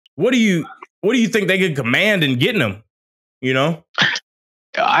What do you think they could command in getting him? You know,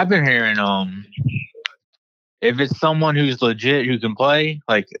 I've been hearing if it's someone who's legit who can play,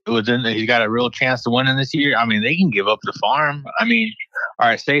 like he's got a real chance to win in this year. I mean, they can give up the farm. I mean, all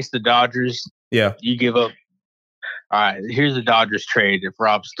right, say it's the Dodgers. Yeah, you give up. All right, here's the Dodgers trade. If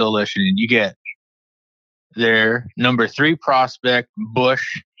Rob's still listening, you get their number 3 prospect, Bush.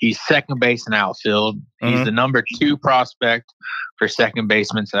 He's second base and outfield. He's the number 2 prospect for second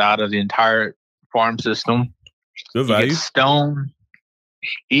baseman out of the entire farm system. Good value. You get Stone.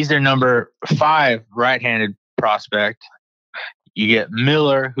 He's their number 5 right-handed prospect. You get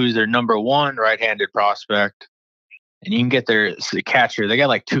Miller, who's their number 1 right-handed prospect. And you can get their catcher. They got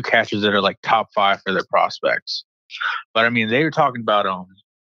like 2 catchers that are like top 5 for their prospects. But I mean, they were talking about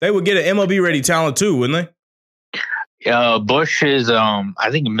they would get an MLB ready talent too, wouldn't they? Bush is I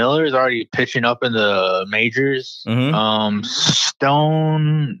think Miller is already pitching up in the majors.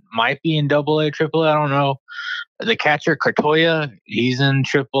 Stone might be in AA, AAA. I don't know. The catcher Cartoya, he's in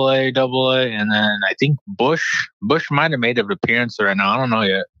AAA, AA, and then I think Bush might have made an appearance right now. I don't know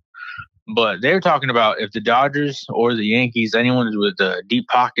yet. But they're talking about if the Dodgers or the Yankees, anyone with deep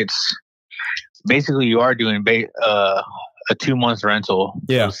pockets, basically you are doing a 2-month rental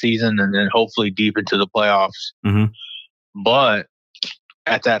for the season and then hopefully deep into the playoffs. But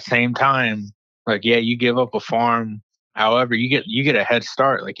at that same time, like, yeah, you give up a farm. However, you get a head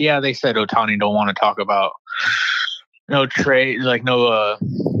start. Like, yeah, they said Ohtani don't want to talk about no trade, like no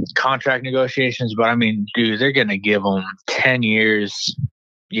contract negotiations. But I mean, dude, they're going to give him 10 years.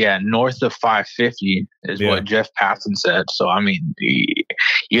 Yeah, north of 550 is what Jeff Passan said. So I mean,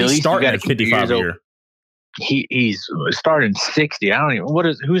 he's starting at 55 a year. He's starting 60. I don't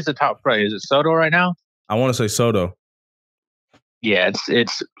even. Who's the top price? Is it Soto right now? I want to say Soto. Yeah,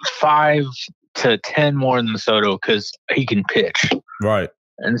 it's 5 to 10 more than Soto because he can pitch. Right.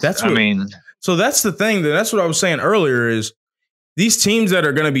 And that's what I mean. So that's the thing. That's what I was saying earlier is these teams that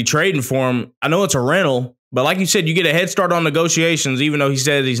are going to be trading for him. I know it's a rental, but like you said, you get a head start on negotiations, even though he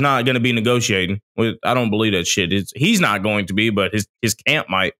said he's not going to be negotiating. I don't believe that shit. He's not going to be, but his camp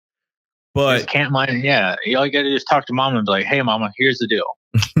might. But his camp might, yeah. All you got to do is talk to mama and be like, hey, mama, here's the deal.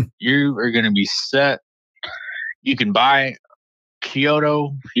 You are going to be set. You can buy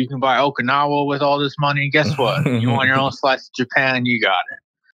Kyoto. You can buy Okinawa with all this money. Guess what? You want your own slice of Japan, you got it.